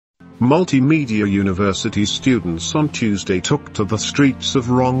Multimedia University students on Tuesday took to the streets of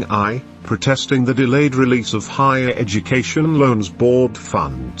Rongai, protesting the delayed release of Higher Education Loans Board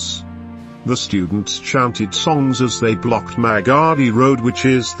funds. The students chanted songs as they blocked Magadi Road, which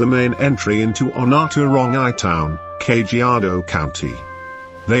is the main entry into Onata Rongai town, Kajiado County.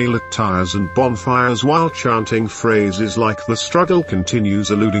 They lit tires and bonfires while chanting phrases like "the struggle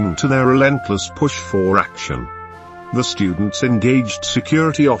continues," alluding to their relentless push for action. The students engaged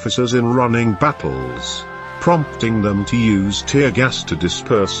security officers in running battles, prompting them to use tear gas to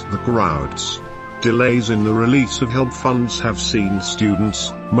disperse the crowds. Delays in the release of help funds have seen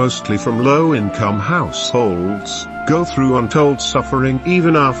students, mostly from low-income households, go through untold suffering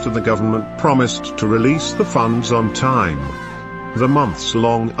even after the government promised to release the funds on time. The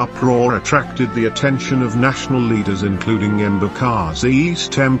months-long uproar attracted the attention of national leaders including Embakazi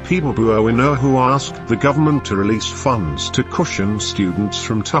East MP Bobi Owino, who asked the government to release funds to cushion students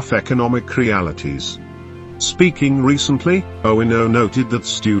from tough economic realities. Speaking recently, Owino noted that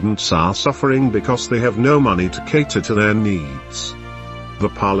students are suffering because they have no money to cater to their needs. The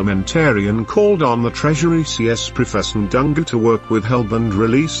parliamentarian called on the Treasury CS Professor Ndungu to work with HELB and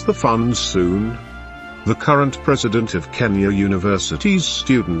release the funds soon. The current president of Kenya University's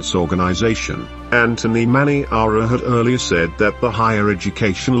students' organization, Anthony Maniara, had earlier said that the Higher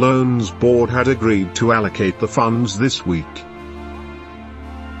Education Loans Board had agreed to allocate the funds this week.